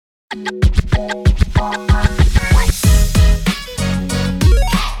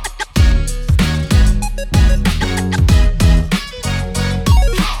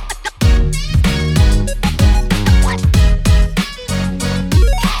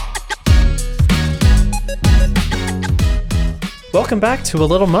Welcome back to A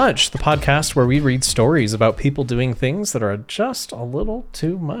Little Much, the podcast where we read stories about people doing things that are just a little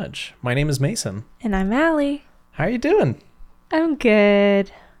too much. My name is Mason. And I'm Allie. How are you doing? I'm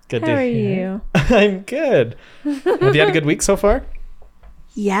good. Good How to are hear. you? I'm good. Have you had a good week so far?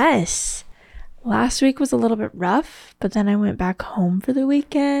 Yes. Last week was a little bit rough, but then I went back home for the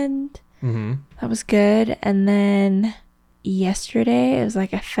weekend. Mm-hmm. That was good. And then yesterday, it was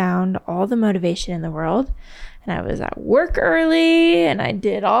like I found all the motivation in the world. And I was at work early and I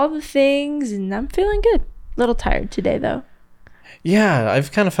did all the things and I'm feeling good. A little tired today though. Yeah,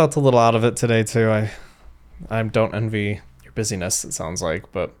 I've kind of felt a little out of it today too. I don't envy your busyness, it sounds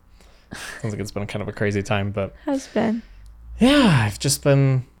like, but it sounds like it's been kind of a crazy time. But How's it been? yeah, I've just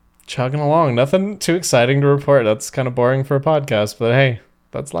been chugging along. Nothing too exciting to report. That's kind of boring for a podcast, but hey,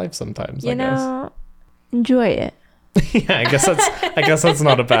 that's life sometimes, I guess. Enjoy it. Yeah, I guess that's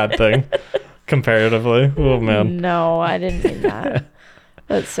not a bad thing. Comparatively. Oh man. No, I didn't mean that.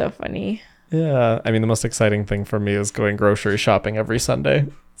 That's so funny. Yeah, I mean the most exciting thing for me is going grocery shopping every Sunday.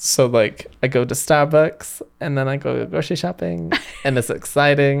 So like I go to Starbucks and then I go grocery shopping and it's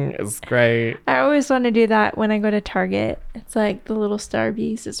exciting. It's great. I always want to do that when I go to Target. It's like the little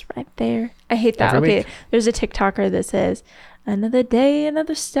Starbies is right there. I hate that. Every Okay, week. there's a TikToker that says, "Another day,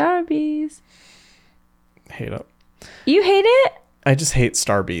 another Starbies." Hate it. You hate it? I just hate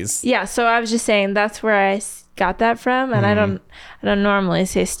Starbies. Yeah. So I was just saying that's where I got that from, and I don't normally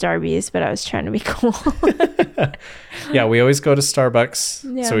say Starbies, but I was trying to be cool. Yeah, we always go to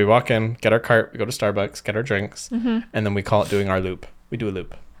Starbucks. Yeah. So we walk in, get our cart, we go to Starbucks, get our drinks, and then we call it doing our loop. We do a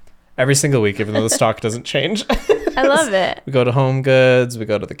loop every single week, even though the stock doesn't change. I love it. We go to Home Goods, we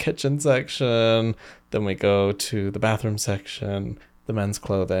go to the kitchen section, then we go to the bathroom section, the men's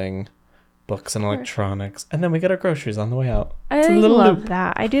clothing, books and electronics, and then we get our groceries on the way out. It's I a little love loop.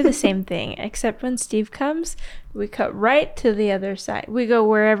 that. I do the same thing, except when Steve comes, we cut right to the other side. We go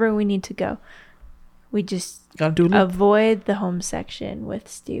wherever we need to go. We just Gotta do a loop. avoid the home section with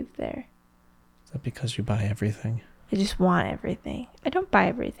Steve there. Is that because you buy everything? I just want everything. I don't buy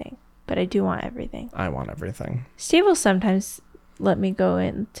everything, but I do want everything. I want everything. Steve will sometimes let me go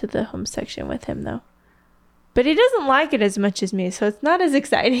into the home section with him, though. But he doesn't like it as much as me, so it's not as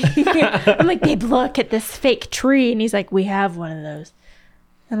exciting. I'm like, babe, look at this fake tree. And he's like, we have one of those.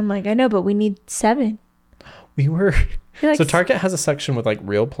 And I'm like, I know, but we need 7. We were... He likes- So Target has a section with like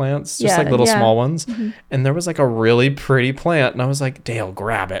real plants, just Yeah, like little yeah. small ones. And there was like a really pretty plant. And I was like, Dale,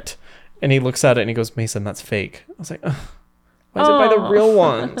 grab it. And he looks at it and he goes, Mason, that's fake. I was like, ugh, why is it by the real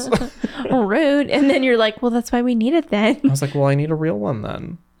ones? Oh, rude. And then you're like, well, that's why we need it then. I was like, well, I need a real one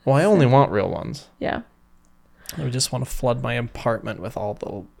then. Well, I only want real ones. Yeah. I just want to flood my apartment with all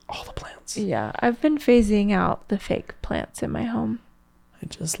the plants. Yeah. I've been phasing out the fake plants in my home. I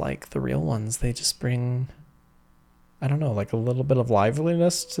just like the real ones. They just bring, I don't know, like a little bit of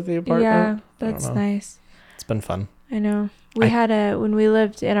liveliness to the apartment. Yeah, I don't that's know. nice. It's been fun. I know. When we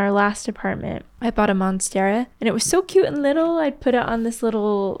lived in our last apartment, I bought a Monstera and it was so cute and little. I'd put it on this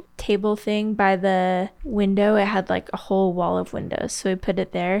little table thing by the window. It had like a whole wall of windows. So we put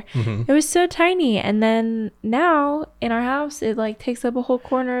it there. Mm-hmm. It was so tiny. And then now in our house, it like takes up a whole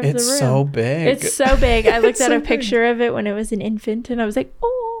corner of the room. It's so big. It's so big. I looked It's at so a big. picture of it when it was an infant and I was like,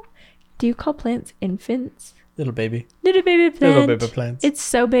 oh, do you call plants infants? Little baby. Little baby plant. Little baby plants. It's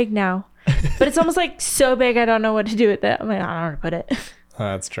so big now. But it's almost like so big I don't know what to do with it. I'm like, I don't know where to put it.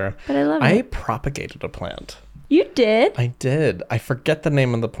 That's true. But I love I it. propagated a plant. You did? I did. I forget the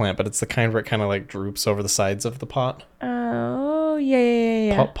name of the plant, but it's the kind where it kind of like droops over the sides of the pot. Oh,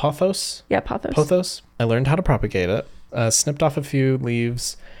 yeah. Pothos? Yeah, pothos. Pothos. I learned how to propagate it. Snipped off a few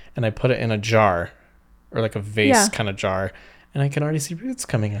leaves, and I put it in a jar, or like a vase kind of jar, and I can already see roots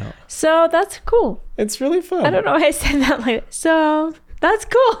coming out. So that's cool. It's really fun. I don't know why I said that like so. That's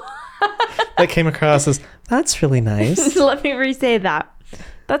cool. That came across as, that's really nice. Let me re-say that.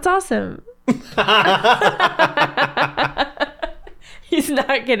 That's awesome. He's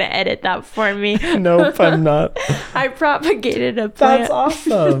not gonna edit that for me. Nope, I'm not. I propagated a plant. That's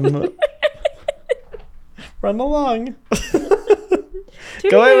awesome. Run along.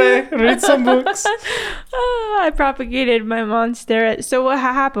 Go away. Read some books. I propagated my Monstera. So what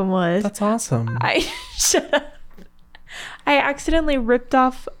happened was That's awesome. shut up. I accidentally ripped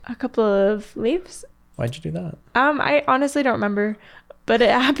off a couple of leaves. Why'd you do that? I honestly don't remember, but it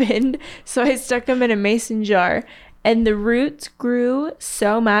happened. So I stuck them in a mason jar And the roots grew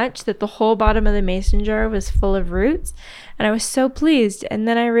so much that the whole bottom of the mason jar was full of roots. And I was so pleased. And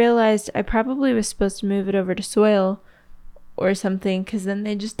then I realized I probably was supposed to move it over to soil or something, because then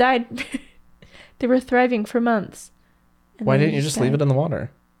they just died. They were thriving for months. Why didn't you just leave it in the water?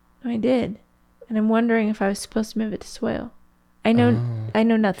 I did. And I'm wondering if I was supposed to move it to soil. I know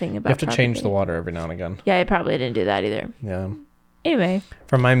nothing about. You have to change the water every now and again. Yeah, I probably didn't do that either. Yeah. Anyway.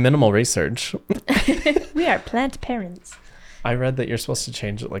 From my minimal research. We are plant parents. I read that you're supposed to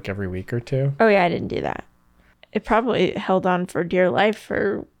change it like every week or two. Oh, yeah, I didn't do that. It probably held on for dear life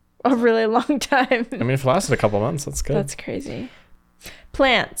for a really long time. I mean, if it lasted a couple months, that's good. That's crazy.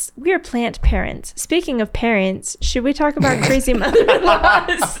 Plants. We are plant parents. Speaking of parents, should we talk about crazy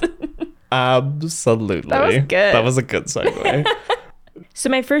mother-in-laws? Absolutely. That was good. That was a good segue. So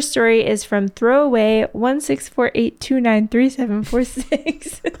my first story is from throwaway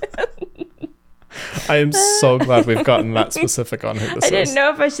 1648293746. I am so glad we've gotten that specific on who this is. I didn't know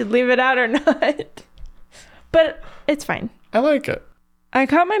if I should leave it out or not. But it's fine. I like it. I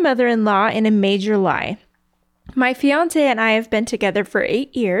caught my mother-in-law in a major lie. My fiance and I have been together for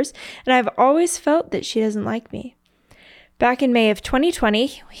 8 years, and I've always felt that she doesn't like me. Back in May of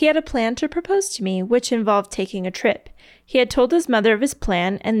 2020, he had a plan to propose to me, which involved taking a trip. He had told his mother of his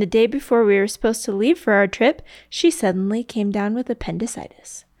plan, and the day before we were supposed to leave for our trip, she suddenly came down with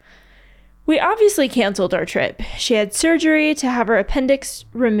appendicitis. We obviously canceled our trip. She had surgery to have her appendix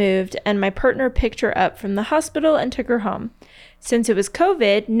removed, and my partner picked her up from the hospital and took her home. Since it was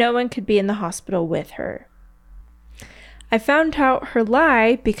COVID, no one could be in the hospital with her. I found out her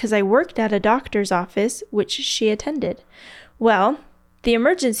lie because I worked at a doctor's office, which she attended. Well, the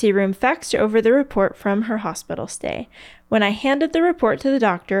emergency room faxed over the report from her hospital stay. When I handed the report to the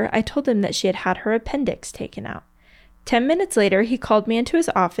doctor, I told him that she had had her appendix taken out. 10 minutes later, he called me into his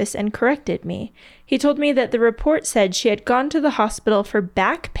office and corrected me. He told me that the report said she had gone to the hospital for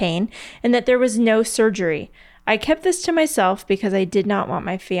back pain and that there was no surgery. I kept this to myself because I did not want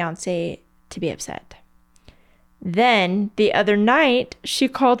my fiancé to be upset. Then, the other night, she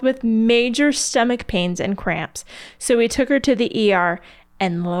called with major stomach pains and cramps. So we took her to the ER,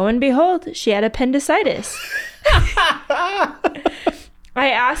 and lo and behold, she had appendicitis. I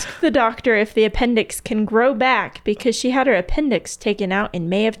asked the doctor if the appendix can grow back because she had her appendix taken out in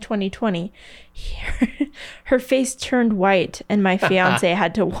May of 2020. Her face turned white, and my fiance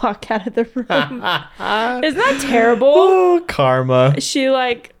had to walk out of the room. Isn't that terrible? Oh, karma.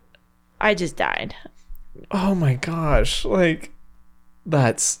 I just died. Oh my gosh. Like,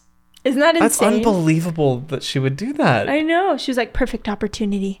 that's Isn't that insane? That's unbelievable that she would do that. I know. She was like, perfect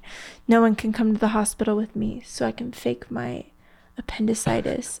opportunity. No one can come to the hospital with me, so I can fake my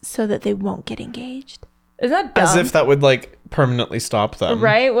appendicitis so that they won't get engaged. Isn't that dumb? As if that would like permanently stop them.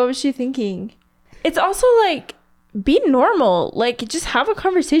 Right? What was she thinking? It's also like, be normal. Like, just have a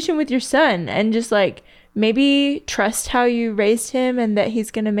conversation with your son and just like maybe trust how you raised him and that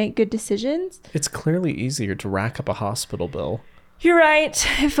he's going to make good decisions. It's clearly easier to rack up a hospital bill. You're right.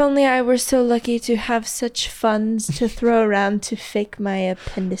 If only I were so lucky to have such funds to throw around to fake my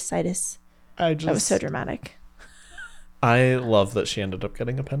appendicitis. That was so dramatic. I love that she ended up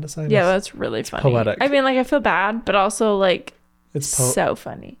getting appendicitis. Yeah, that's really funny. Poetic. I mean, like, I feel bad, but also like it's so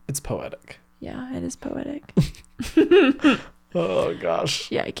funny. It's poetic. Yeah, it is poetic. Oh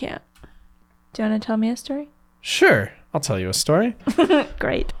gosh. Yeah, I can't. Do you want to tell me a story? Sure. I'll tell you a story.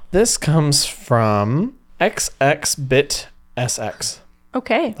 Great. This comes from XXBitSX.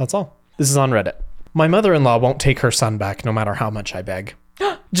 Okay. That's all. This is on Reddit. My mother-in-law won't take her son back no matter how much I beg.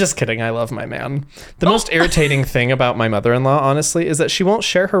 Just kidding. I love my man. The most irritating thing about my mother-in-law, honestly, is that she won't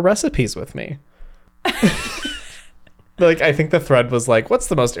share her recipes with me. Like, I think the thread was like, what's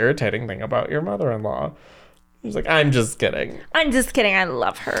the most irritating thing about your mother-in-law? He was like, I'm just kidding. I'm just kidding. I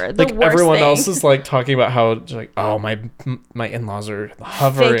love her. The like worst everyone thing. else is like talking about how like, oh, my in-laws are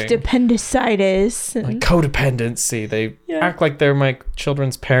hovering. Faked appendicitis. Like codependency. They act like they're my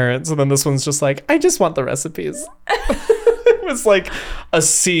children's parents. And then this one's just like, I just want the recipes. It was like a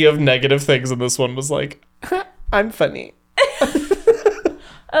sea of negative things. And this one was like, I'm funny.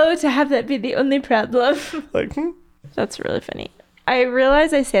 Oh, to have that be the only problem. Like, That's really funny. I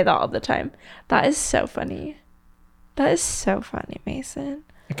realize I say that all the time. That is so funny. That is so funny, Mason.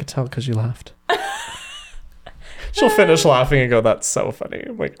 I could tell because you laughed. She'll finish laughing and go, that's so funny.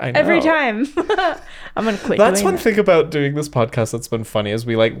 I'm like, I know. Every time. I'm going to quit That's doing one thing about doing this podcast that's been funny is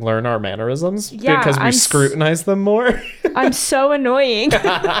we like learn our mannerisms because we scrutinize them more. I'm so annoying.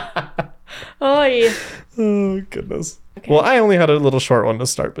 Oy. Oh, goodness. Okay. Well, I only had a little short one to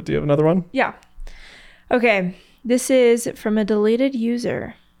start, but do you have another one? Yeah. Okay. This is from a deleted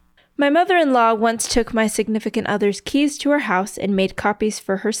user. My mother-in-law once took my significant other's keys to her house and made copies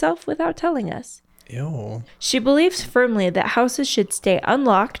for herself without telling us. Ew. She believes firmly that houses should stay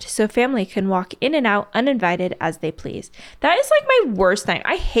unlocked so family can walk in and out uninvited as they please. That is like my worst thing.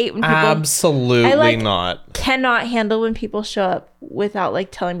 I hate when people Absolutely not. cannot handle when people show up without like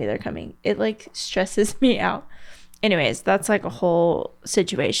telling me they're coming. It like stresses me out. Anyways, that's like a whole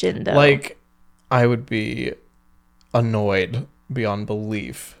situation though. Like, I would be annoyed beyond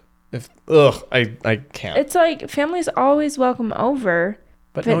belief if I can't. It's like family's always welcome over.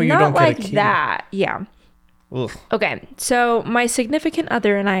 But no, you not don't like get a key. that. Yeah. Ugh. Okay, so my significant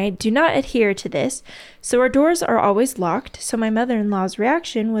other and I do not adhere to this, so our doors are always locked. So my mother-in-law's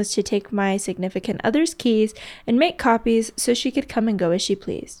reaction was to take my significant other's keys and make copies so she could come and go as she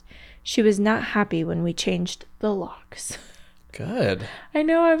pleased. She was not happy when we changed the locks. Good. I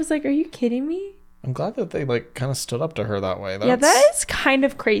know, I was like, are you kidding me? I'm glad that they like kind of stood up to her that way. Yeah, that is kind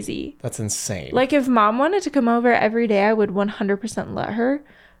of crazy. That's insane. Like if mom wanted to come over every day, I would 100% let her.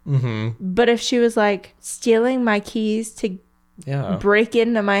 Mm-hmm. But if she was like stealing my keys to break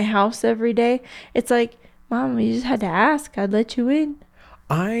into my house every day, it's like, Mom, you just had to ask. I'd let you in.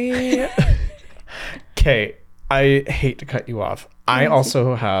 Okay, I hate to cut you off. I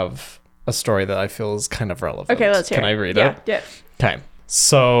also have a story that I feel is kind of relevant. Okay, let's hear it. Can I read it? Yeah. Okay,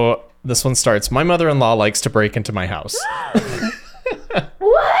 so this one starts. My mother-in-law likes to break into my house.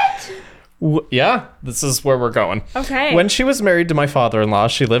 What? Yeah, this is where we're going. Okay. When she was married to my father-in-law,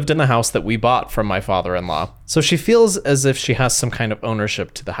 she lived in the house that we bought from my father-in-law. So she feels as if she has some kind of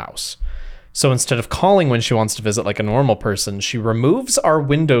ownership to the house. So instead of calling when she wants to visit like a normal person, she removes our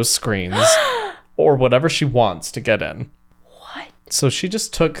window screens or whatever she wants to get in. What? So she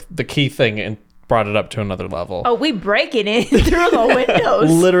just took the key thing and brought it up to another level. Oh, we breaking in through the windows.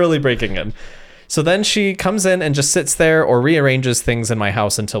 Literally breaking in. So then she comes in and just sits there or rearranges things in my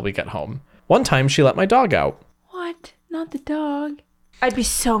house until we get home. One time she let my dog out. What? Not the dog. I'd be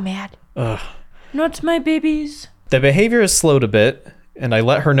so mad. Ugh. Not my babies. The behavior has slowed a bit, and I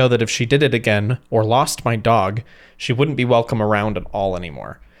let her know that if she did it again or lost my dog, she wouldn't be welcome around at all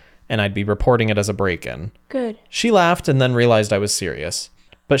anymore, and I'd be reporting it as a break-in. Good. She laughed and then realized I was serious.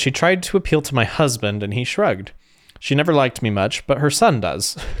 But she tried to appeal to my husband, and he shrugged. She never liked me much, but her son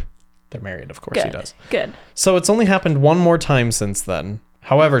does. They're married, of course. He does. Good. So it's only happened one more time since then.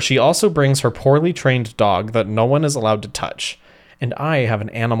 However, she also brings her poorly trained dog that no one is allowed to touch. And I have an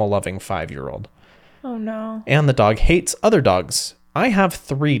animal-loving 5-year-old. Oh, no. And the dog hates other dogs. I have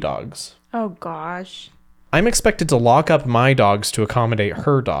 3 dogs. Oh, gosh. I'm expected to lock up my dogs to accommodate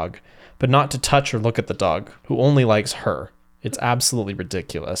her dog, but not to touch or look at the dog, who only likes her. It's absolutely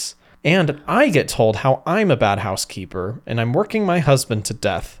ridiculous. And I get told how I'm a bad housekeeper, and I'm working my husband to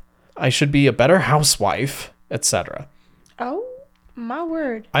death. I should be a better housewife, etc. Oh, my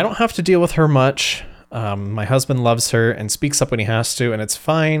word. I don't have to deal with her much. My husband loves her and speaks up when he has to, and it's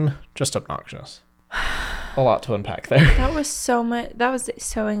fine, just obnoxious. A lot to unpack there. That was so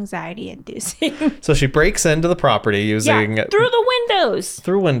anxiety inducing. So she breaks into the property using... Yeah, through the windows.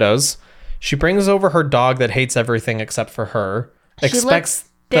 Through windows. She brings over her dog that hates everything except for her. Expects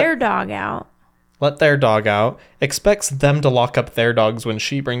their dog out. Let their dog out. Expects them to lock up their dogs when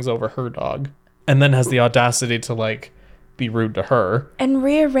she brings over her dog. And then has the audacity to, like, be rude to her. And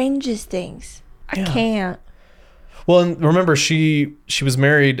rearranges things. I can't. Well, and remember, she was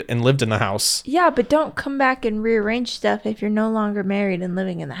married and lived in the house. Yeah, but don't come back and rearrange stuff if you're no longer married and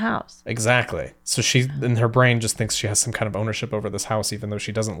living in the house. Exactly. So she, in her brain, just thinks she has some kind of ownership over this house, even though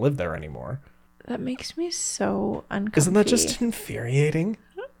she doesn't live there anymore. That makes me so uncomfortable. Isn't that just infuriating?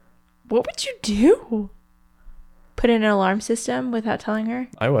 What would you do? Put in an alarm system without telling her?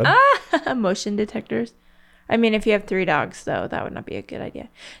 I would. Motion detectors. I mean, if you have 3 dogs, though, that would not be a good idea.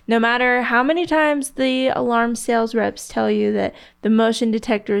 No matter how many times the alarm sales reps tell you that the motion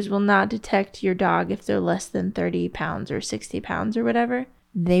detectors will not detect your dog if they're less than 30 pounds or 60 pounds or whatever,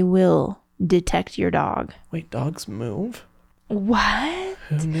 they will detect your dog. Wait, dogs move? What?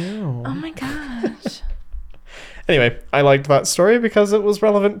 Who knew? Oh my gosh. Anyway, I liked that story because it was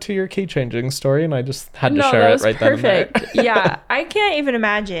relevant to your key changing story, and I just had to share it right then and there. Yeah, I can't even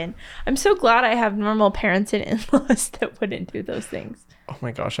imagine. I'm so glad I have normal parents and in-laws that wouldn't do those things. Oh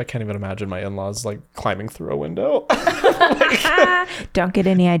my gosh, I can't even imagine my in-laws like climbing through a window. Don't get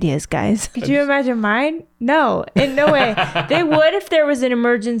any ideas, guys. Could you imagine mine? No, in no way. They would if there was an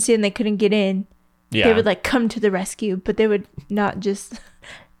emergency and they couldn't get in. Yeah. They would like come to the rescue, but they would not just...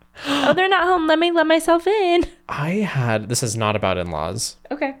 Oh, they're not home. Let me let myself in. This is not about in-laws.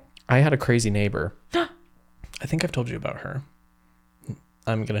 Okay. I had a crazy neighbor. I think I've told you about her.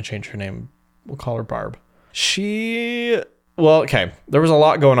 I'm going to change her name. We'll call her Barb. She Well, okay. There was a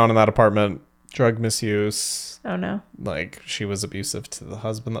lot going on in that apartment. Drug misuse. Oh no. Like, she was abusive to the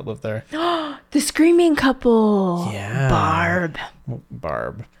husband that lived there. The screaming couple. Yeah.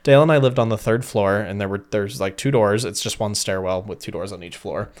 Barb. Dale and I lived on the 3rd floor, and there's like 2 doors. It's just one stairwell with 2 doors on each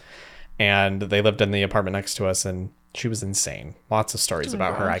floor. And they lived in the apartment next to us, and she was insane. Lots of stories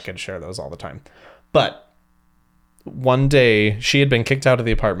about her. I could share those all the time. But one day, she had been kicked out of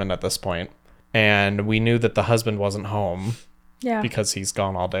the apartment at this point, and we knew that the husband wasn't home. Yeah. Because he's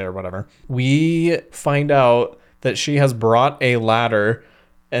gone all day or whatever. We find out that she has brought a ladder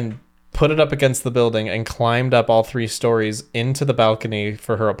and put it up against the building and climbed up all 3 stories into the balcony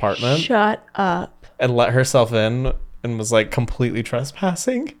for her apartment. Shut up. And let herself in and was like completely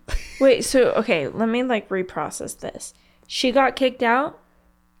trespassing. Wait, so, okay, let me like reprocess this. She got kicked out?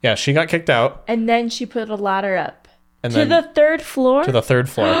 Yeah, she got kicked out. And then she put a ladder up. And to the 3rd floor? To the 3rd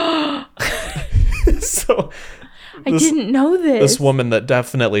floor. So... I didn't know this. This woman that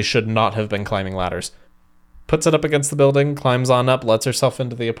definitely should not have been climbing ladders puts it up against the building, climbs on up, lets herself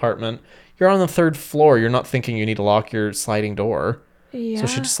into the apartment. You're on the 3rd floor. You're not thinking you need to lock your sliding door. Yeah. So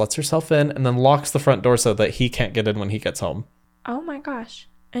she just lets herself in and then locks the front door so that he can't get in when he gets home. Oh my gosh.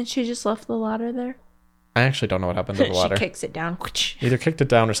 And she just left the ladder there? I actually don't know what happened to the ladder. She kicks it down. Either kicked it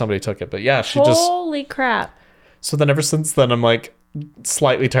down or somebody took it. But yeah, Holy crap. So then ever since then, I'm like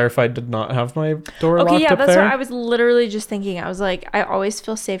slightly terrified to not have my door locked up there. Okay, yeah, that's what I was literally just thinking. I was like, I always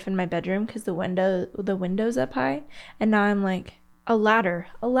feel safe in my bedroom because the window's up high. And now I'm like, a ladder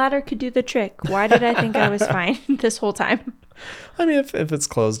could do the trick. Why did I think I was fine this whole time? I mean, if it's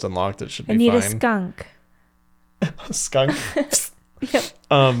closed and locked, it should be fine. I need a skunk. A skunk? Yep.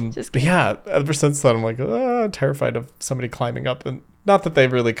 But yeah, ever since then, I'm like, terrified of somebody climbing up. And not that they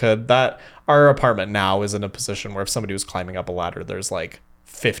really could. That our apartment now is in a position where if somebody was climbing up a ladder, there's like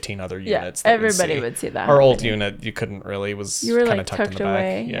 15 other units. Yeah, everybody would see that. Our old unit, you couldn't really. You were kind of tucked in the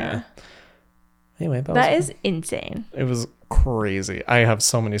away. back. Yeah. Anyway, that is insane. It was crazy. I have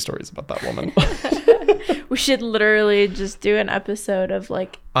so many stories about that woman. We should literally just do an episode of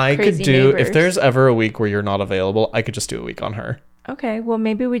like I could do neighbors. If there's ever a week where you're not available, I could just do a week on her. Okay, well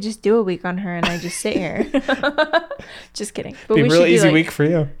maybe we just do a week on her and I just sit here. Just kidding. But be we a real should easy do, like, week for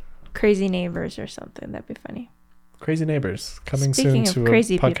you. Crazy Neighbors or something. That'd be funny. Crazy Neighbors coming Speaking soon of to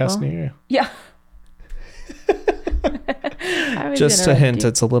crazy a podcast people. near you. Yeah. Just a hint,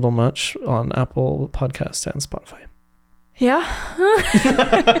 it's a little much on Apple Podcasts and Spotify. Yeah.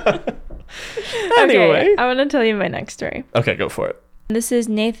 Anyway, okay, I want to tell you my next story. Okay, go for it. This is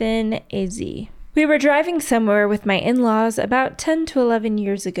Nathan AZ. We were driving somewhere with my in-laws about 10 to 11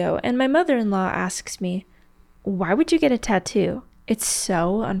 years ago, and my mother-in-law asks me, "Why would you get a tattoo? It's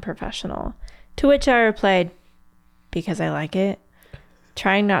so unprofessional." To which I replied, "Because I like it,"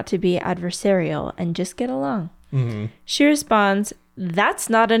 trying not to be adversarial and just get along. Mm-hmm. She responds, "That's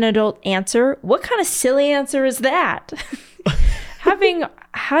not an adult answer. What kind of silly answer is that?" Having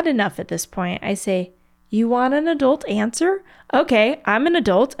had enough at this point, I say, "You want an adult answer? Okay, I'm an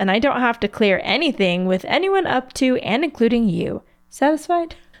adult and I don't have to clear anything with anyone up to and including you.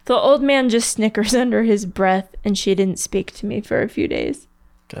 Satisfied?" The old man just snickers under his breath and she didn't speak to me for a few days.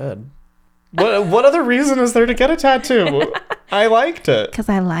 Good. What other reason is there to get a tattoo? I liked it. Because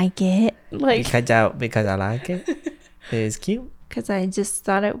I like it. Because I like it. It is cute. Because I just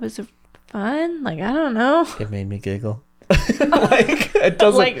thought it was fun. Like, I don't know. It made me giggle. Like, it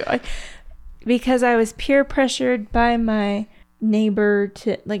doesn't... Because I was peer pressured by my neighbor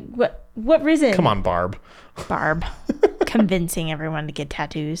to, like, what reason? Come on, Barb. Convincing everyone to get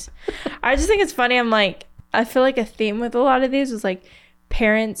tattoos. I just think it's funny. I'm like, I feel like a theme with a lot of these was like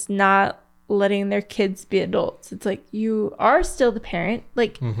parents not letting their kids be adults. It's like, you are still the parent.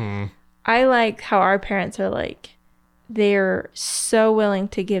 Like, mm-hmm. I like how our parents are like, they're so willing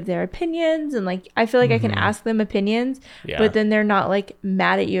to give their opinions, and like I feel like mm-hmm. I can ask them opinions, but then they're not like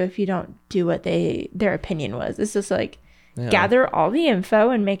mad at you if you don't do what their opinion was. It's just like gather all the info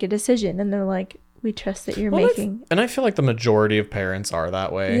and make a decision, and they're like, we trust that you're making. And I feel like the majority of parents are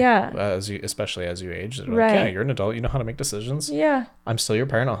that way. Yeah. Especially as you age. They're right. Like, yeah, you're an adult. You know how to make decisions. Yeah. I'm still your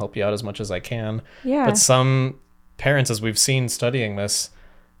parent. I'll help you out as much as I can. Yeah. But some parents, as we've seen studying this,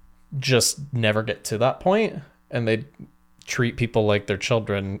 just never get to that point, and they treat people like their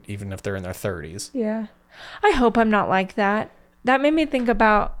children, even if they're in their 30s. Yeah. I hope I'm not like that. That made me think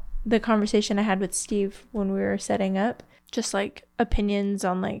about the conversation I had with Steve when we were setting up, just like opinions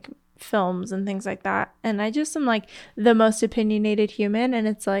on like films and things like that. And I just am like the most opinionated human, and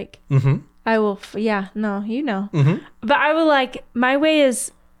it's like mm-hmm. I will mm-hmm. but I will like, my way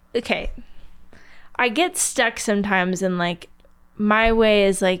is okay. I get stuck sometimes in like, my way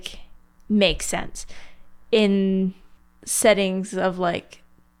is like makes sense in settings of like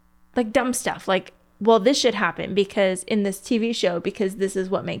dumb stuff. Like, well, this should happen because in this TV show, because this is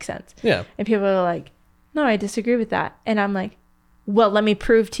what makes sense. Yeah. And people are like, no, I disagree with that. And I'm like, well, let me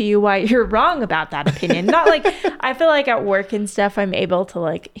prove to you why you're wrong about that opinion. Not like, I feel like at work and stuff, I'm able to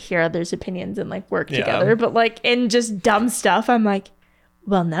like hear others' opinions and like work together. But like in just dumb stuff, I'm like,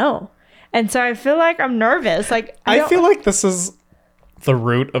 well, no. And so I feel like I'm nervous. Like, I feel like this is the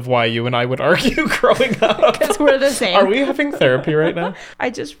root of why you and I would argue growing up. Because we're the same. Are we having therapy right now?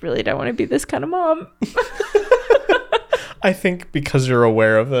 I just really don't want to be this kind of mom. I think because you're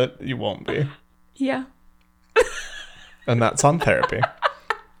aware of it, you won't be. Yeah. And that's on therapy.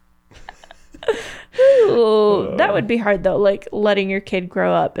 Ooh, that would be hard though, like letting your kid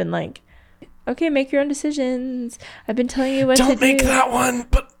grow up and like, okay, make your own decisions. I've been telling you what to do. Don't make that one,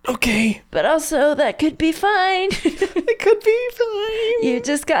 but okay. But also that could be fine. It could be fine. You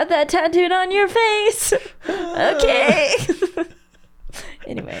just got that tattooed on your face. Okay.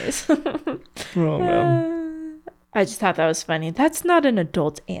 Anyways. Oh man. I just thought that was funny. That's not an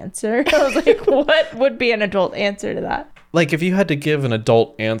adult answer. I was like, what would be an adult answer to that? Like, if you had to give an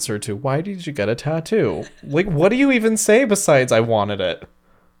adult answer to why did you get a tattoo? Like, what do you even say besides I wanted it?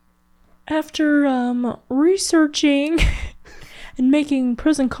 After researching and making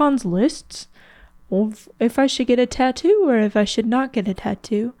pros and cons lists of if I should get a tattoo or if I should not get a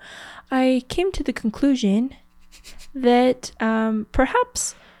tattoo, I came to the conclusion that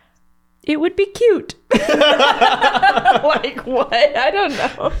perhaps it would be cute. Like what? I don't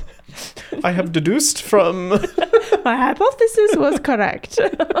know. I have deduced from... My hypothesis was correct.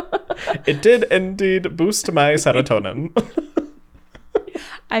 It did indeed boost my serotonin.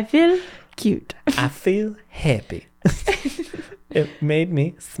 I feel cute. I feel happy. It made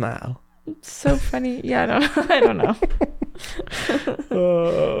me smile. It's so funny. Yeah, I don't know.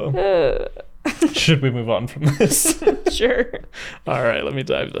 Should we move on from this? Sure. All right, let me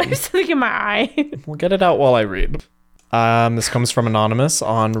dive in. I'm just looking at my eye. We'll get it out while I read. This comes from Anonymous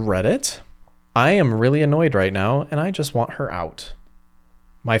on Reddit. I am really annoyed right now, and I just want her out.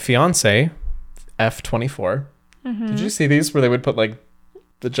 My fiance, F24. Mm-hmm. Did you see these where they would put like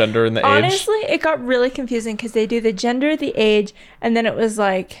the gender and the age? Honestly, it got really confusing because they do the gender, the age, and then it was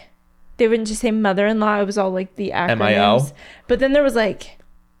like they wouldn't just say mother-in-law. It was all like the acronyms. MIL. But then there was like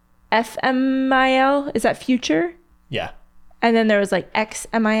FMIL. Is that future? Yeah. And then there was like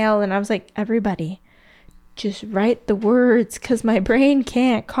XMIL, and I was like, everybody, just write the words because my brain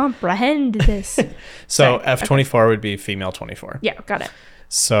can't comprehend this. So sorry. F24 would be female 24. Yeah, got it.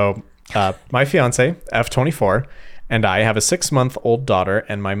 So my fiance, F24, and I have a 6-month-old daughter,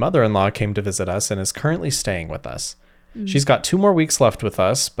 and my mother-in-law came to visit us and is currently staying with us. She's got 2 more weeks left with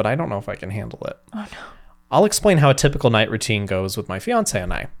us, but I don't know if I can handle it. Oh, no. I'll explain how a typical night routine goes with my fiance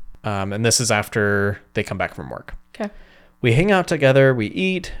and I. And this is after they come back from work. Okay. We hang out together, we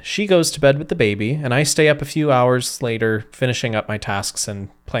eat, she goes to bed with the baby, and I stay up a few hours later finishing up my tasks and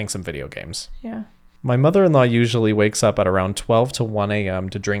playing some video games. Yeah. My mother-in-law usually wakes up at around 12 to 1 a.m.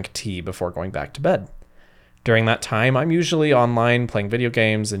 to drink tea before going back to bed. During that time, I'm usually online playing video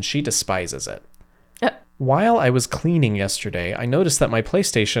games, and she despises it. While I was cleaning yesterday, I noticed that my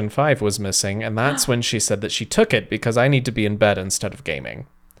PlayStation 5 was missing, and that's when she said that she took it because I need to be in bed instead of gaming.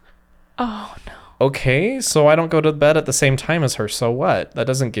 Oh, no. Okay, so I don't go to bed at the same time as her, so what? That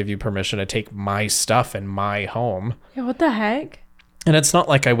doesn't give you permission to take my stuff in my home. Yeah, what the heck? And it's not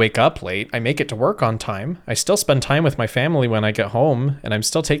like I wake up late. I make it to work on time. I still spend time with my family when I get home, and I'm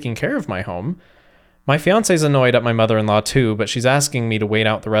still taking care of my home. My fiance's annoyed at my mother-in-law too, but she's asking me to wait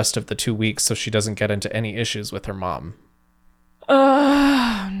out the rest of the 2 weeks so she doesn't get into any issues with her mom.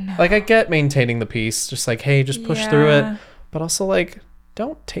 Oh, no. Like, I get maintaining the peace, just like, hey, just push through it. But also, like,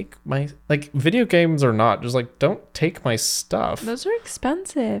 don't take my, like, video games or not, just like, don't take my stuff. Those are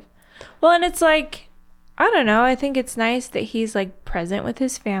expensive. Well, and it's like, I don't know, I think it's nice that he's like present with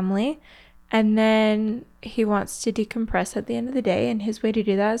his family, and then he wants to decompress at the end of the day, and his way to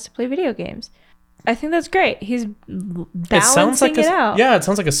do that is to play video games. I think that's great. He's balancing it out. Yeah, it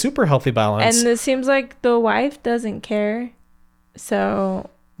sounds like a super healthy balance. And it seems like the wife doesn't care. So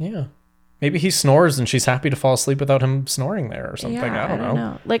yeah, maybe he snores and she's happy to fall asleep without him snoring there or something. Yeah, I don't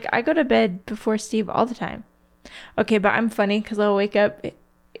know. Like, I go to bed before Steve all the time. Okay, but I'm funny because I'll wake up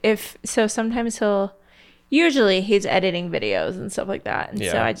sometimes usually he's editing videos and stuff like that. And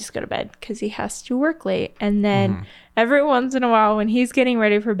so I just go to bed because he has to work late. And then every once in a while when he's getting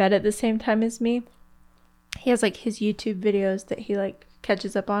ready for bed at the same time as me, he has like his YouTube videos that he like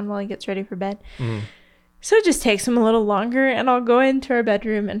catches up on while he gets ready for bed. So it just takes him a little longer, and I'll go into our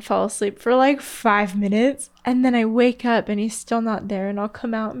bedroom and fall asleep for like 5 minutes. And then I wake up and he's still not there, and I'll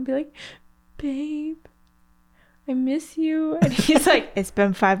come out and be like, babe, I miss you. And he's like, it's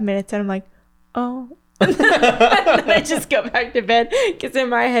been 5 minutes. And I'm like, oh. And then I just go back to bed because in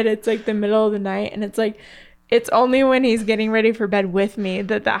my head, it's like the middle of the night. And it's like, it's only when he's getting ready for bed with me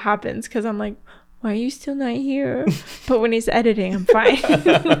that happens. Because I'm like, why are you still not here? But when he's editing, I'm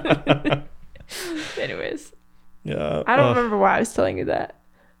fine. Anyways. Yeah. I don't remember why I was telling you that.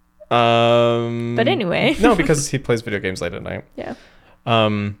 But anyway. No, because he plays video games late at night. Yeah.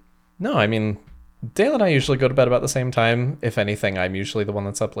 No, I mean, Dale and I usually go to bed about the same time. If anything, I'm usually the one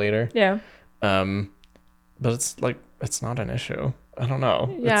that's up later. Yeah. But it's like, it's not an issue. I don't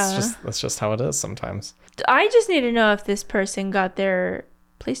know. Yeah. That's just how it is sometimes. I just need to know if this person got their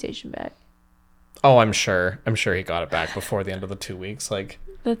PlayStation back. Oh, I'm sure he got it back before the end of the 2 weeks. Like,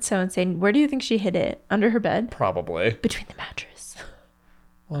 That's so insane. Where do you think she hid it? Under her bed? probably. Between the mattress.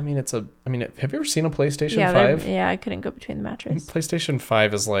 Well, I mean, have you ever seen a PlayStation Yeah, 5? yeah, I couldn't go between the mattress. PlayStation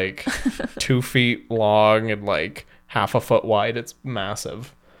 5 is like 2 feet long and like half a foot wide. It's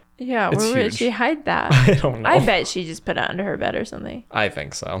massive. Yeah, It's where would huge. she hide that? I don't know. I bet she just put it under her bed or something. I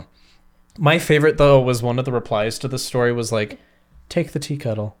think so. My favorite, though, was one of the replies to the story was like, take the tea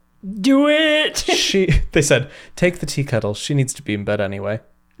kettle. Do it! They said, take the tea kettle. She needs to be in bed anyway.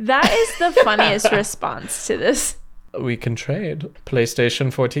 That is the funniest response to this. We can trade.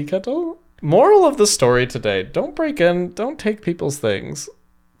 PlayStation 4 tea kettle? Moral of the story today. Don't break in. Don't take people's things.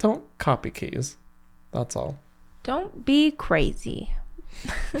 Don't copy keys. That's all. Don't be crazy.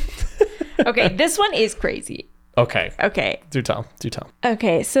 Okay, this one is crazy. Okay. Okay. Do tell.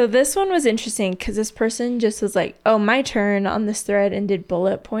 Okay, so this one was interesting because this person just was like, oh, my turn on this thread and did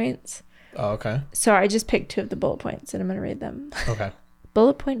bullet points. Oh, okay. So I just picked 2 of the bullet points and I'm going to read them. Okay.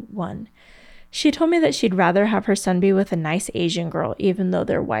 Bullet point 1. She told me that she'd rather have her son be with a nice Asian girl, even though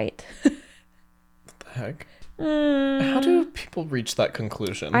they're white. What the heck? How do people reach that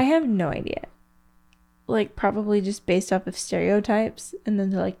conclusion? I have no idea. Like, probably just based off of stereotypes. And then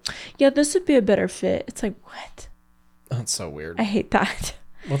they're like, yeah, this would be a better fit. It's like, what? That's so weird. I hate that.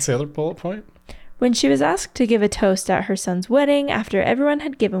 What's the other bullet point? When she was asked to give a toast at her son's wedding after everyone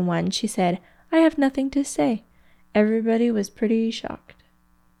had given one, she said, I have nothing to say. Everybody was pretty shocked.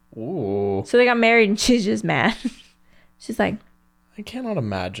 Ooh. So they got married and she's just mad. She's like, I cannot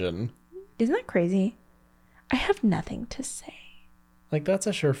imagine. isn't that crazy? I have nothing to say. Like, that's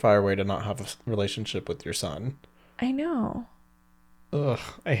a surefire way to not have a relationship with your son. I know. Ugh,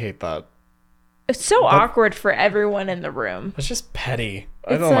 I hate that. It's so awkward for everyone in the room. It's just petty.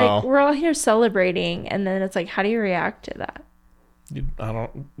 I It's don't like, know. we're all here celebrating, and then it's like, how do you react to that?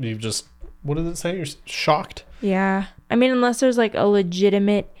 What did it say? You're shocked? Yeah. I mean, unless there's like a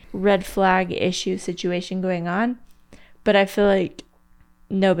legitimate red flag issue situation going on. But I feel like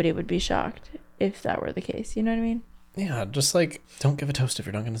nobody would be shocked if that were the case. You know what I mean? Yeah, just like, don't give a toast if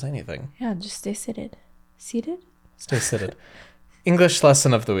you're not going to say anything. Yeah, just stay seated. Seated? Stay seated. English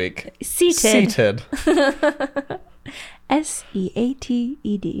lesson of the week. Seated. Seated.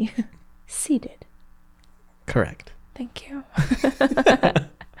 Seated. Seated. Correct. Thank you.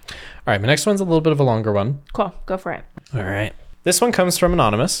 All right, my next one's a little bit of a longer one. Cool. Go for it. All right. This one comes from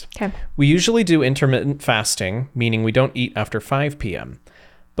Anonymous. Okay. We usually do intermittent fasting, meaning we don't eat after 5 p.m.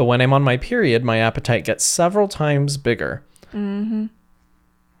 But when I'm on my period, my appetite gets several times bigger. Mm-hmm.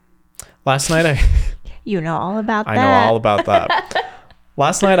 Last night You know all about that. I know all about that.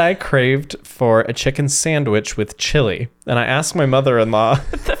 Last night I craved for a chicken sandwich with chili, and I asked my mother-in-law.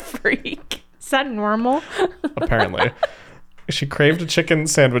 The freak. Is that normal? Apparently. She craved a chicken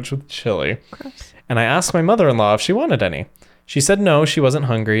sandwich with chili. Gross. And I asked my mother-in-law if she wanted any. She said no, she wasn't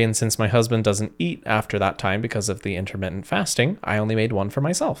hungry, and since my husband doesn't eat after that time because of the intermittent fasting, I only made one for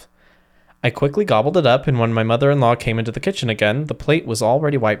myself. I quickly gobbled it up, and when my mother-in-law came into the kitchen again, the plate was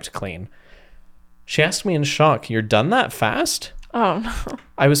already wiped clean. She asked me in shock, "You're done that fast?" Oh, no.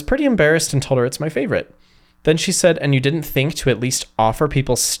 I was pretty embarrassed and told her it's my favorite. Then she said, "And you didn't think to at least offer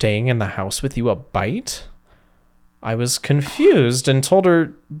people staying in the house with you a bite?" I was confused and told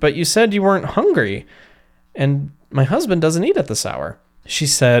her, "But you said you weren't hungry, and my husband doesn't eat at this hour." She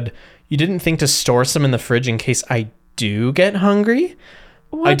said, "You didn't think to store some in the fridge in case I do get hungry?"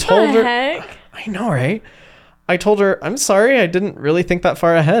 What the heck? I know, right? I told her, "I'm sorry, I didn't really think that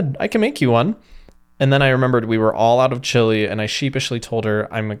far ahead. I can make you one." And then I remembered we were all out of chili, and I sheepishly told her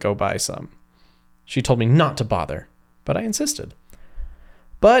I'm going to go buy some. She told me not to bother, but I insisted.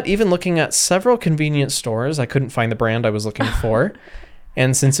 But even looking at several convenience stores, I couldn't find the brand I was looking for.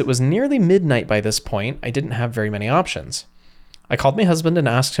 And since it was nearly midnight by this point, I didn't have very many options. I called my husband and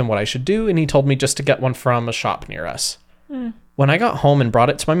asked him what I should do, and he told me just to get one from a shop near us. When I got home and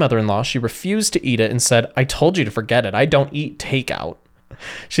brought it to my mother-in-law, she refused to eat it and said, "I told you to forget it. I don't eat takeout."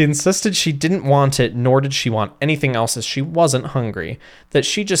 She insisted she didn't want it, nor did she want anything else, as she wasn't hungry, that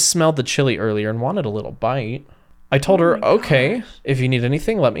she just smelled the chili earlier and wanted a little bite. I told her, okay, if you need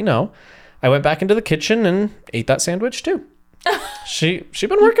anything, let me know. I went back into the kitchen and ate that sandwich too. She'd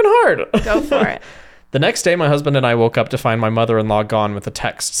been working hard. Go for it. The next day, my husband and I woke up to find my mother-in-law gone, with a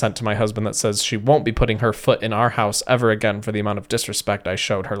text sent to my husband that says she won't be putting her foot in our house ever again for the amount of disrespect I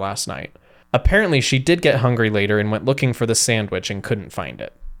showed her last night. Apparently, she did get hungry later and went looking for the sandwich and couldn't find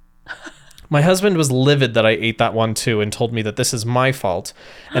it. My husband was livid that I ate that one too and told me that this is my fault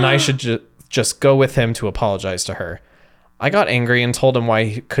and I should just go with him to apologize to her. I got angry and told him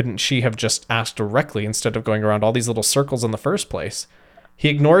why couldn't she have just asked directly instead of going around all these little circles in the first place. He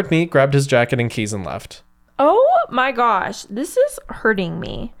ignored me, grabbed his jacket and keys and left. Oh my gosh, this is hurting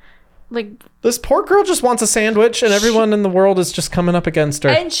me. Like, this poor girl just wants a sandwich and everyone in the world is just coming up against her.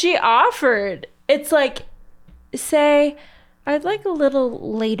 And she offered. It's like, say, I'd like a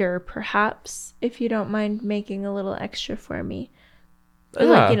little later, perhaps, if you don't mind making a little extra for me. Or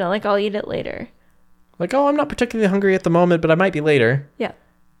Yeah. like, like I'll eat it later. Like, oh, I'm not particularly hungry at the moment, but I might be later. Yeah.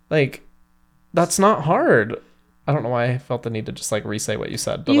 Like, that's not hard. I don't know why I felt the need to just like re-say what you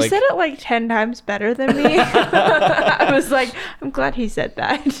said. But You like, said it like 10 times better than me. I was like, I'm glad he said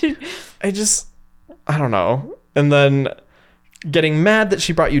that. I don't know. And then getting mad that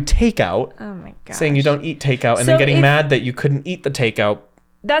she brought you takeout, Oh my god. saying you don't eat takeout, and So then getting if- mad that you couldn't eat the takeout.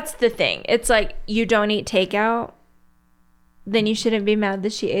 That's the thing. It's like, you don't eat takeout, then you shouldn't be mad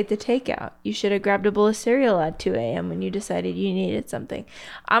that she ate the takeout. You should have grabbed a bowl of cereal at 2 a.m. when you decided you needed something.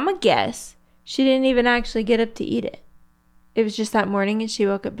 I'm a guess she didn't even actually get up to eat it. It was just that morning and she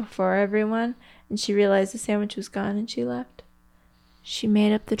woke up before everyone and she realized the sandwich was gone and she left. She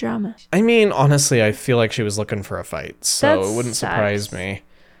made up the drama. I mean, honestly, I feel like she was looking for a fight, so That it wouldn't sucks. surprise me.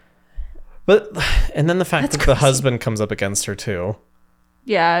 But, and then the fact That's that the crazy. husband comes up against her too.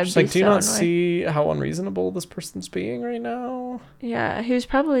 Yeah, She's like, do you not see how unreasonable this person's being right now? Yeah, he was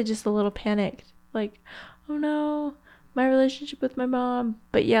probably just a little panicked. Like, oh no, my relationship with my mom.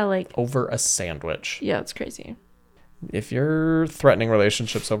 But yeah, like, Over a sandwich. yeah, it's crazy. If you're threatening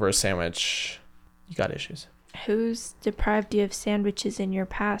relationships over a sandwich, you got issues. Who's deprived you of sandwiches in your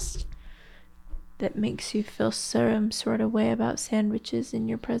past that makes you feel some sort of way about sandwiches in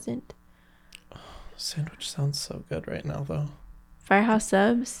your present? Sandwich sounds so good right now, though. Firehouse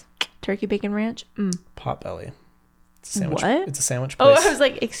Subs, turkey bacon ranch. Potbelly. It's a sandwich. What? It's a sandwich Oh, place. I was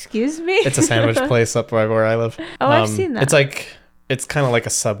like, excuse me. It's a sandwich place up by where I live. Oh, I've seen that. It's kind of like a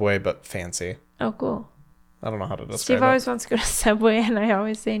Subway, but fancy. Oh, cool. I don't know how to describe Steve it. always wants to go to Subway, and I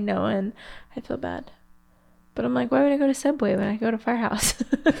always say no, and I feel bad. But I'm like, why would I go to Subway when I go to Firehouse?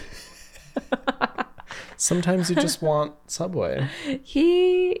 Sometimes you just want Subway.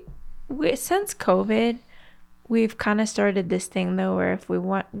 Since COVID, we've kind of started this thing though, where if we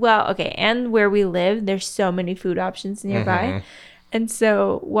want, and where we live, there's so many food options nearby. Mm-hmm. And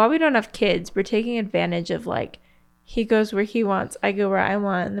so while we don't have kids, we're taking advantage of like, he goes where he wants, I go where I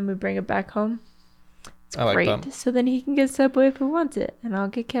want, and then we bring it back home. I like Great. that. So then he can get Subway if he wants it, and I'll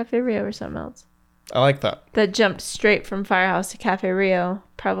get Cafe Rio or something else. I like that. That jumped straight from Firehouse to Cafe Rio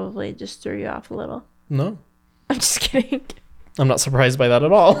probably just threw you off a little. No, I'm just kidding. I'm not surprised by that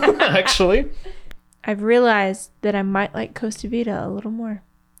at all, actually. I've realized that I might like Costa Vida a little more.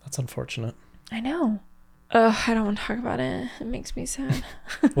 That's unfortunate. I know. Ugh, I don't want to talk about it. It makes me sad.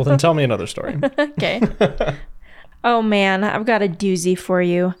 Well, then tell me another story. Okay. Oh man, I've got a doozy for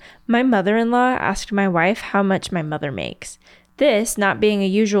you. My mother-in-law asked my wife how much my mother makes. This, not being a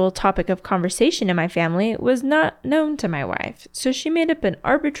usual topic of conversation in my family, was not known to my wife, so she made up an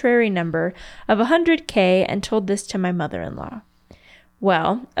arbitrary number of 100K and told this to my mother-in-law.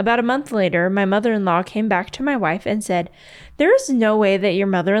 Well, about a month later, my mother-in-law came back to my wife and said, "There is no way that your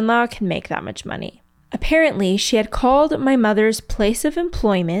mother-in-law can make that much money." Apparently, she had called my mother's place of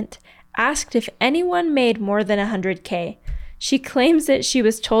employment, asked if anyone made more than 100K. She claims that she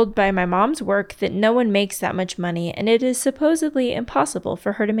was told by my mom's work that no one makes that much money, and it is supposedly impossible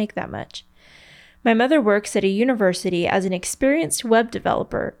for her to make that much. My mother works at a university as an experienced web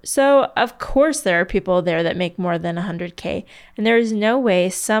developer, so of course there are people there that make more than 100K, and there is no way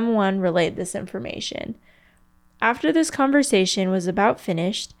someone relayed this information. After this conversation was about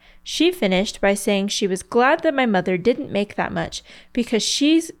finished, she finished by saying she was glad that my mother didn't make that much because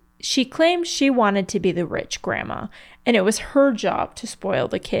she claimed she wanted to be the rich grandma, and it was her job to spoil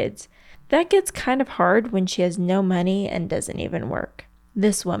the kids. That gets kind of hard when she has no money and doesn't even work.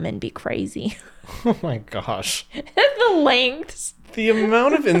 This woman be crazy. Oh my gosh. The lengths. The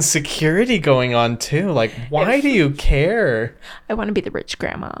amount of insecurity going on too. Like, why do you care? I want to be the rich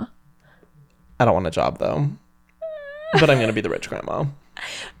grandma. I don't want a job though. But I'm going to be the rich grandma.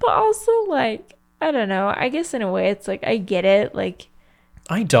 But also, like, I don't know. I guess in a way, it's like, I get it. Like,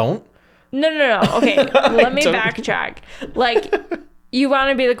 I don't. no. Okay, let me don't. backtrack. Like, you want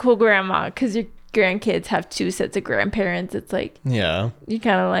to be the cool grandma because your grandkids have 2 sets of grandparents. It's like, Yeah. you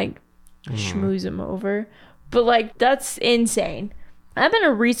kind of like schmooze them over. But like, that's insane. I'm going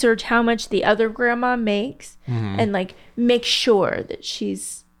to research how much the other grandma makes and like make sure that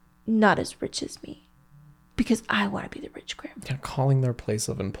she's not as rich as me because I want to be the rich grandma. Yeah, calling their place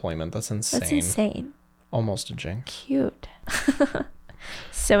of employment. That's insane. That's insane. Almost a jinx. Cute.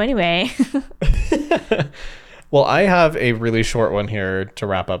 So anyway. Well, I have a really short one here to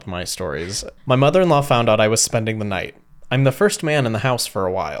wrap up my stories. My mother-in-law found out I was spending the night. I'm the first man in the house for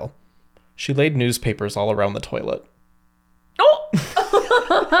a while. She laid newspapers all around the toilet. Oh!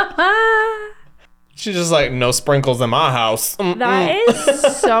 She's just like, no sprinkles in my house. That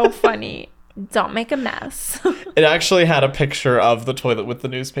is so funny. Don't make a mess. It actually had a picture of the toilet with the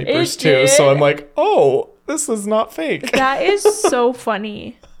newspapers It too. did? So I'm like, oh, this is not fake. That is so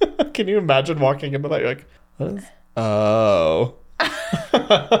funny. Can you imagine walking into that? You're like, what is... Oh.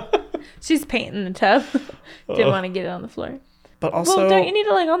 She's painting the tub. Didn't want to get it on the floor. But also... Well, don't you need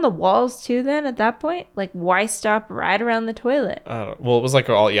it like on the walls too then at that point? Like, why stop right around the toilet? well, it was like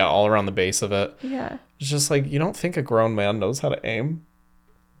all around the base of it. Yeah. It's just like, you don't think a grown man knows how to aim?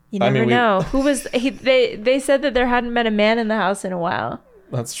 You I never mean, know. Who was... They said that there hadn't been a man in the house in a while.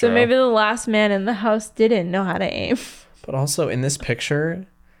 That's true. So maybe the last man in the house didn't know how to aim. But also in this picture,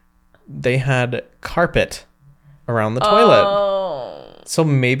 they had carpet around the toilet. Oh. So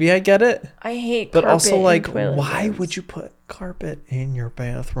maybe I get it. I hate But carpet also, in like, toilet why rooms. would you put carpet in your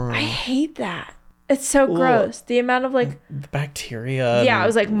bathroom? I hate that. It's so Ugh. gross. The amount of like... The bacteria. Yeah, it and-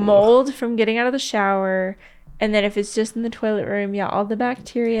 was like mold from getting out of the shower. And then if it's just in the toilet room, yeah, all the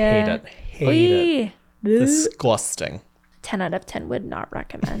bacteria. Hate it. Hate it. Boo. Disgusting. 10 out of 10 would not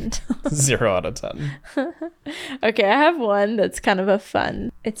recommend. 0 out of 10. Okay, I have one that's kind of a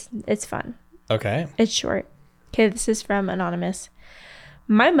fun. It's fun. Okay. It's short. Okay, this is from Anonymous.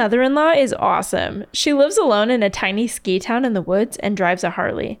 My mother-in-law is awesome. She lives alone in a tiny ski town in the woods and drives a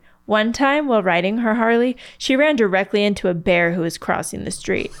Harley. One time, while riding her Harley, she ran directly into a bear who was crossing the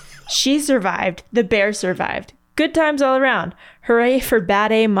street. She survived. The bear survived. Good times all around. Hooray for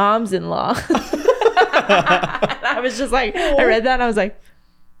bad A moms-in-law. I was just like, I read that and I was like,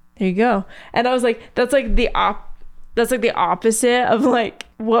 there you go. And I was like, that's like the opposite of like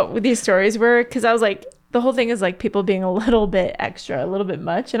what these stories were. Cause I was like, the whole thing is like people being a little bit extra, a little bit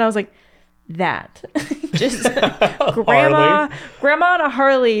much. And I was like, that just grandma on a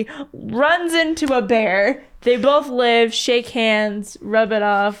Harley runs into a bear. They both live, shake hands, rub it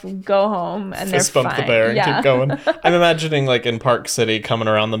off, go home, and Fist they're bump fine. the bear and Yeah. keep going. I'm imagining like in Park City coming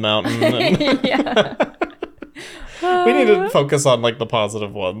around the mountain. And Yeah. we need to focus on like the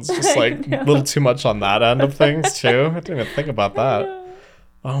positive ones. Just like a little too much on that end of things too. I didn't even think about that.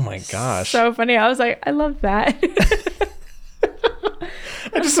 Oh my gosh. So funny. I was like, I love that.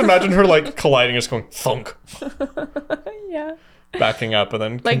 I just imagine her like colliding, just going thunk, Yeah. backing up and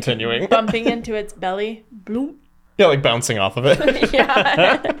then Like continuing. bumping into its belly. Bloom. Yeah, like bouncing off of it.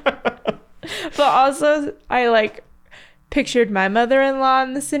 Yeah. But also, I like pictured my mother-in-law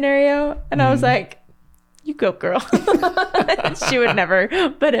in the scenario, and I was like, you go, girl. She would never,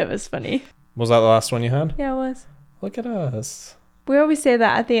 but it was funny. Was that the last one you had? Yeah, it was. Look at us. We always say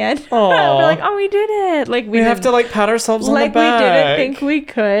that at the end. Aw. We're like, oh, we did it. Like We have to like pat ourselves on the like back. we didn't think we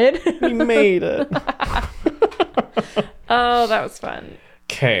could. We made it. Oh, that was fun.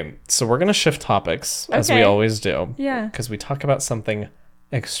 Okay, so we're gonna shift topics as we Okay. always do. Yeah. Because we talk about something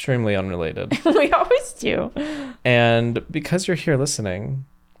extremely unrelated. We always do. And because you're here listening,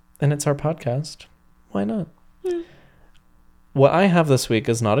 and it's our podcast, why not? What I have this week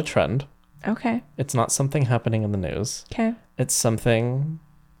is not a trend. Okay. It's not something happening in the news. Okay. It's something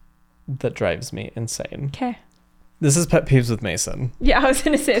that drives me insane. Okay. This is Pet Peeves with Mason. Yeah, I was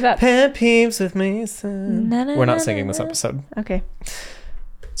going to say that. Pet Peeves with Mason. Na, na, We're na, not singing na, this na. episode. Okay.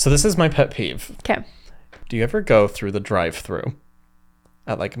 So this is my pet peeve. Okay. Do you ever go through the drive-thru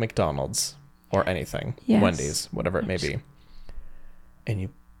at like McDonald's or anything, Yes. Wendy's, whatever it may be, and you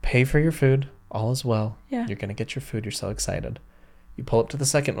pay for your food, all is well. Yeah. You're going to get your food. You're so excited. You pull up to the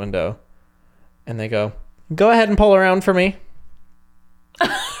second window and they go ahead and pull around for me.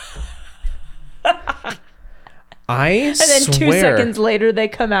 I And then swear, 2 seconds later, they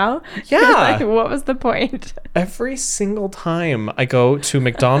come out. Yeah. Like, what was the point? every single time I go to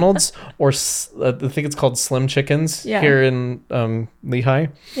McDonald's or I think it's called Slim Chickens Yeah. here in Lehigh.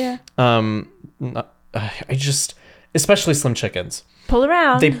 Yeah. I just, especially Slim Chickens, Pull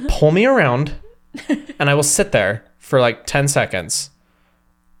around. they pull me around and I will sit there for like 10 seconds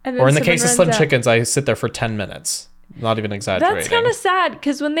And then Or in the someone case of runs Slim out. Chickens, I sit there for 10 minutes. Not even exaggerating. That's kind of sad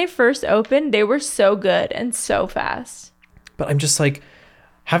because when they first opened, they were so good and so fast. But I'm just like,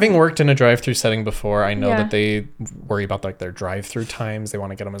 having worked in a drive-through setting before, I know Yeah. that they worry about like their drive-through times. They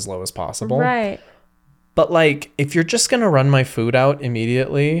want to get them as low as possible. Right. But like, if you're just gonna run my food out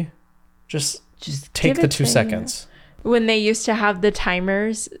immediately, just take give the it 2 to you. seconds. When they used to have the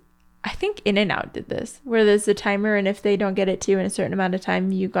timers, I think In-N-Out did this, where there's a timer, and if they don't get it to you in a certain amount of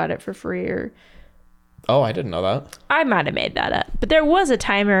time, you got it for free. Or Oh, I didn't know that. I might have made that up, but there was a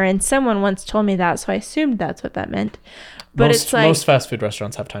timer, and someone once told me that, so I assumed that's what that meant. But it's like most fast food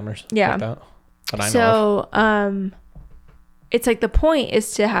restaurants have timers. Yeah. Like that I know of. so. It's like the point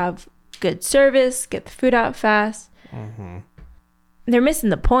is to have good service, get the food out fast. Mm-hmm. They're missing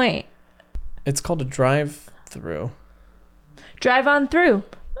the point. It's called a drive-through. Drive on through.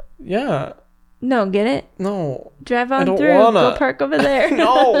 Yeah. No, get it? No. Drive I on don't through. wanna. Go park over there.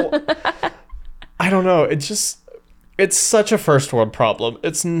 No. I don't know. It's such a first world problem.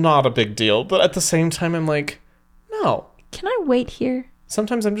 It's not a big deal. But at the same time, I'm like, no. Can I wait here?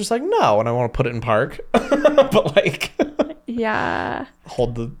 Sometimes I'm just like, no, and I want to put it in park. But like, Yeah.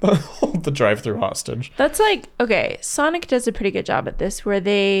 hold the drive-through hostage. That's like, okay, Sonic does a pretty good job at this where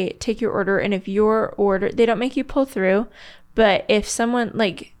they take your order, and if your order, they don't make you pull through, but if someone,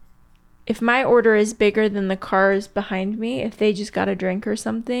 like, if my order is bigger than the cars behind me, if they just got a drink or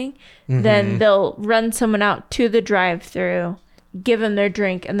something, then they'll run someone out to the drive-through, give them their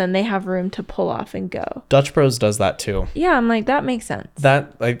drink, and then they have room to pull off and go. Dutch Bros does that too. Yeah, I'm like, that makes sense.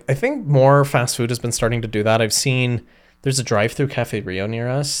 That I think more fast food has been starting to do that. I've seen there's a drive-through Cafe Rio near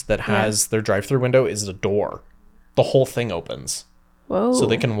us that has their drive-through window is a door. The whole thing opens. Whoa. So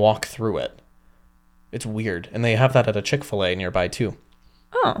they can walk through it. It's weird. And they have that at a Chick-fil-A nearby too.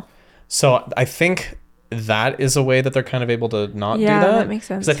 Oh. So I think that is a way that they're kind of able to not do that. Yeah, that makes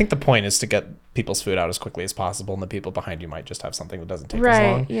sense. Because I think the point is to get people's food out as quickly as possible, and the people behind you might just have something that doesn't take as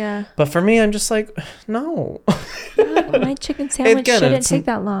long. Right, yeah. But for me, I'm just like, no. My chicken sandwich Again, shouldn't it's- take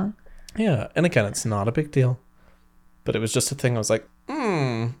that long. Yeah, and again, it's not a big deal. But it was just a thing I was like,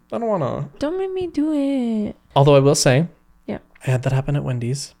 I don't want to. Don't make me do it. Although I will say, Yeah. I had that happen at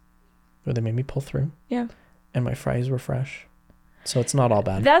Wendy's, where they made me pull through, Yeah. and my fries were fresh. So it's not all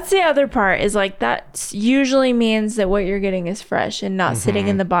bad. That's the other part is like that usually means that what you're getting is fresh and not sitting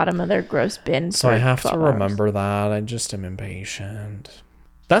in the bottom of their gross bin. So for I have to 12 hours. remember that. I just am impatient.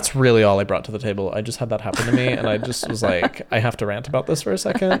 That's really all I brought to the table. I just had that happen to me, and I just was like, I have to rant about this for a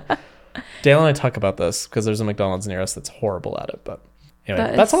second. Dale and I talk about this because there's a McDonald's near us that's horrible at it. But anyway,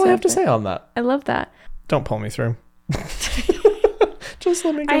 That is that's all I so have to good. say on that. I love that. Don't pull me through. Just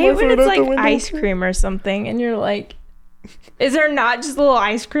let me get I my hate when food it's out like the window. ice cream or something, and you're like, is there not just a little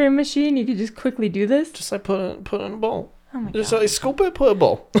ice cream machine? You could just quickly do this? Just like put it in a bowl. Oh my Just God. like scoop it, put it in a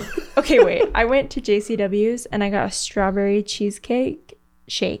bowl. Okay, wait. I went to JCW's and I got a strawberry cheesecake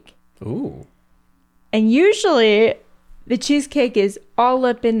shake. Ooh. And usually the cheesecake is all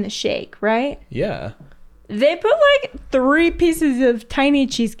up in the shake, right? Yeah. They put like 3 pieces of tiny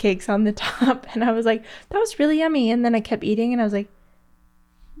cheesecakes on the top. And I was like, that was really yummy. And then I kept eating and I was like,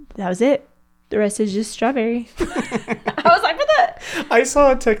 that was it. The rest is just strawberry. I was like, what the? I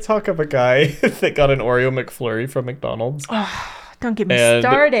saw a TikTok of a guy that got an Oreo McFlurry from McDonald's. Don't get me And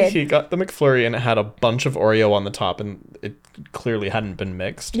started. he got the McFlurry and it had a bunch of Oreo on the top, and it clearly hadn't been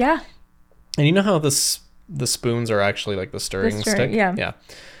mixed. Yeah. And you know how the spoons are actually like the stirring stick? Yeah. Yeah.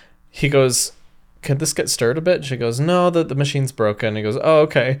 He goes, "Can this get stirred a bit?" She goes, "No, the machine's broken." He goes, "Oh,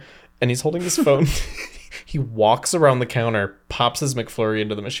 okay." And he's holding his phone. He walks around the counter, pops his McFlurry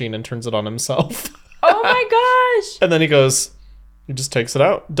into the machine, and turns it on himself. Oh my gosh. And then he just takes it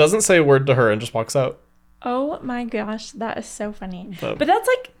out, doesn't say a word to her, and just walks out. Oh my gosh. That is so funny. But But that's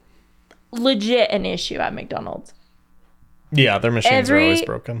like legit an issue at McDonald's. yeah, their machines are always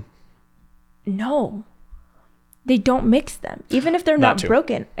broken. No. They don't mix them. Even if they're That not too.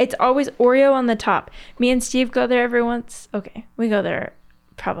 broken. It's always Oreo on the top. Me and Steve go there every once. Okay. We go there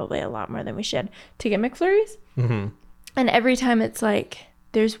probably a lot more than we should to get McFlurries. Mm-hmm. And every time it's like,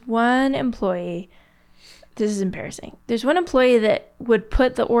 there's one employee. This is embarrassing. There's one employee that would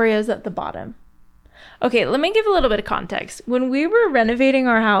put the Oreos at the bottom. Okay, let me give a little bit of context. When we were renovating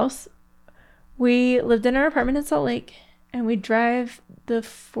our house, we lived in our apartment in Salt Lake, and we drive the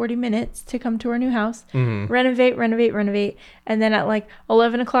 40 minutes to come to our new house, renovate, and then at like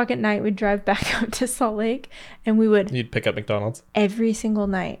 11 o'clock at night, we'd drive back out to Salt Lake, and we would, You'd pick up McDonald's. every single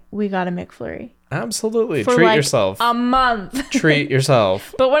night, we got a McFlurry. Absolutely. For Treat like yourself. a month. Treat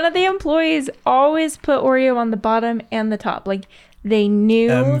yourself. But one of the employees always put Oreo on the bottom and the top. Like, they knew.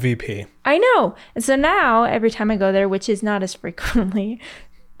 MVP. I know. And so now, every time I go there, which is not as frequently,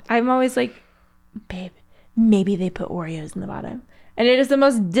 I'm always like, babe, maybe they put Oreos in the bottom. And it is the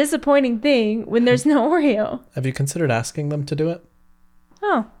most disappointing thing when there's no Oreo. Have you considered asking them to do it?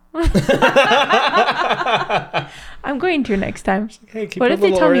 Oh. I'm going to next time. Hey, keep What a if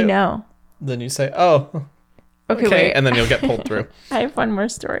they little tell me Oreo. no? Then you say, oh, Okay, wait. and then you'll get pulled through. I have one more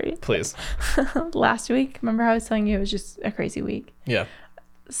story. Please. Last week, remember how I was telling you it was just a crazy week? Yeah.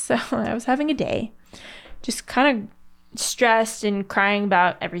 So I was having a day, just kind of stressed and crying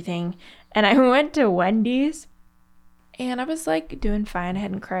about everything. And I went to Wendy's and I was like doing fine. I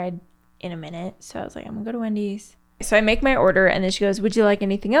hadn't cried in a minute. So I was like, I'm gonna go to Wendy's. So I make my order and then she goes, would you like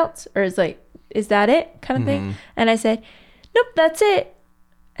anything else? Or is that it kind of thing? And I said, nope, that's it.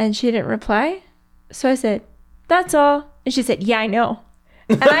 And she didn't reply. So I said, that's all. And she said, yeah, I know.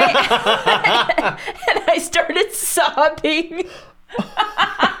 And I started sobbing.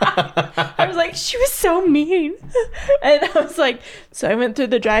 I was like, she was so mean. And I was like, so I went through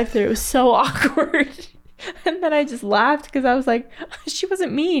the drive-thru. It was so awkward. And then I just laughed because I was like, she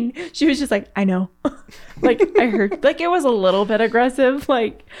wasn't mean. She was just like, I know. Like, I heard, like, it was a little bit aggressive.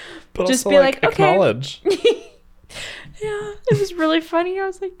 Like, But just also, be like, okay. acknowledge. Yeah, it was really funny. I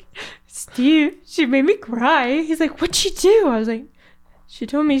was like, Steve, she made me cry. He's like, what'd she do? I was like, she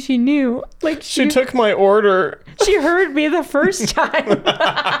told me she knew. Like, She took my order. she heard me the first time.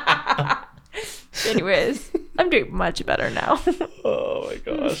 Anyways, I'm doing much better now. Oh my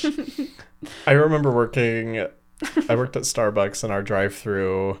gosh. I remember I worked at Starbucks and our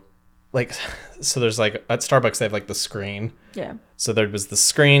drive-thru, like, so there's like, at Starbucks they have like the screen. Yeah. So there was the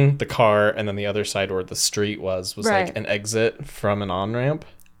screen, the car, and then the other side where the street was Right. like an exit from an on-ramp,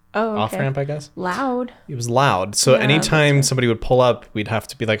 Oh, okay. off-ramp, I guess. Loud. It was loud. So Yeah, anytime that's somebody would pull up, we'd have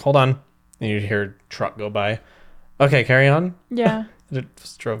to be like, hold on. And you'd hear a truck go by. Okay, carry on. Yeah. It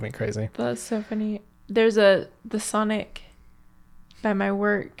just drove me crazy. That's so funny. There's the Sonic by my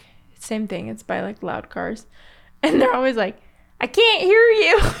work. Same thing. It's by like loud cars. And they're always like, I can't hear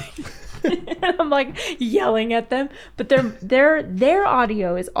you. And I'm like yelling at them. But their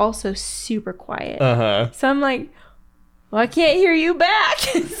audio is also super quiet. Uh-huh. So I'm like, well, I can't hear you back.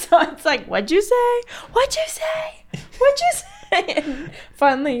 So it's like, what'd you say? What'd you say? What'd you say? And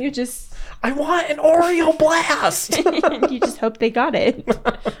finally, you just... I want an Oreo blast. you just hope they got it.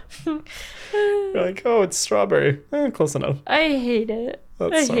 You're like, oh, it's strawberry. Close enough. I hate it.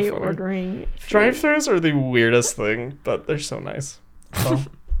 That's I so hate funny. ordering. Drive-thrus are the weirdest thing, but they're so nice. Oh,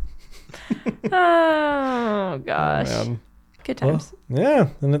 Oh, gosh. man. Good Well, times. yeah,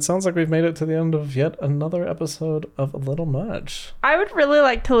 and it sounds like we've made it to the end of yet another episode of A Little Much. I would really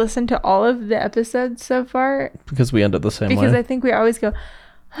like to listen to all of the episodes so far Because we ended the same because way. I think we always go,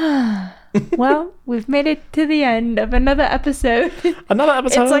 well, we've made it to the end of another episode. Another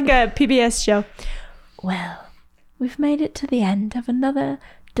episode. It's like a PBS show. Well, we've made it to the end of another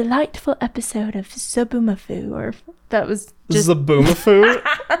delightful episode of Subumafu, or that was just Zaboomafoo.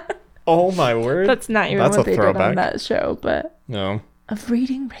 Oh my word. that's not even That's what a they did on throwback. that show, but No. of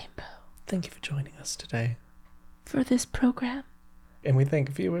Reading Rainbow Thank you for joining us today. for this program. And we thank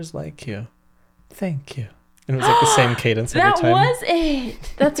viewers like you. Thank you. And it was like the same cadence every That time. was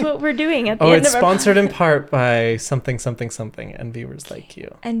it. That's what we're doing at the Oh, end it's of our sponsored in part by something, something, something, and viewers like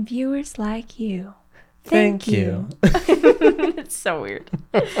you. and viewers like you. Thank you. It's so weird.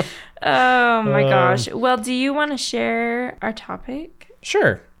 Oh my gosh. Well, do you want to share our topic?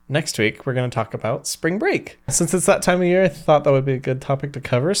 Sure. Next week, we're going to talk about spring break. Since it's that time of year, I thought that would be a good topic to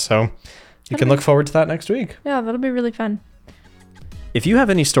cover. So you can look forward to that next week. Yeah, that'll be really fun. If you have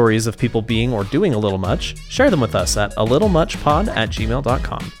any stories of people being or doing a little much, share them with us at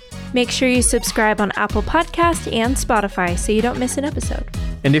alittlemuchpod@gmail.com. Make sure you subscribe on Apple Podcast and Spotify so you don't miss an episode.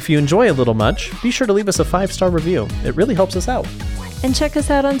 And if you enjoy A Little Much, be sure to leave us a 5-star review. It really helps us out. And check us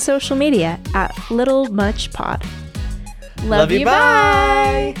out on social media at Little Much Pod. Love you,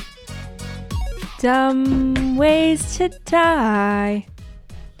 bye. Dumb ways to die.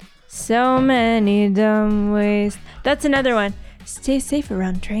 So many dumb ways. That's another one. Stay safe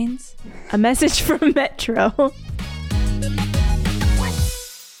around trains. A message from Metro.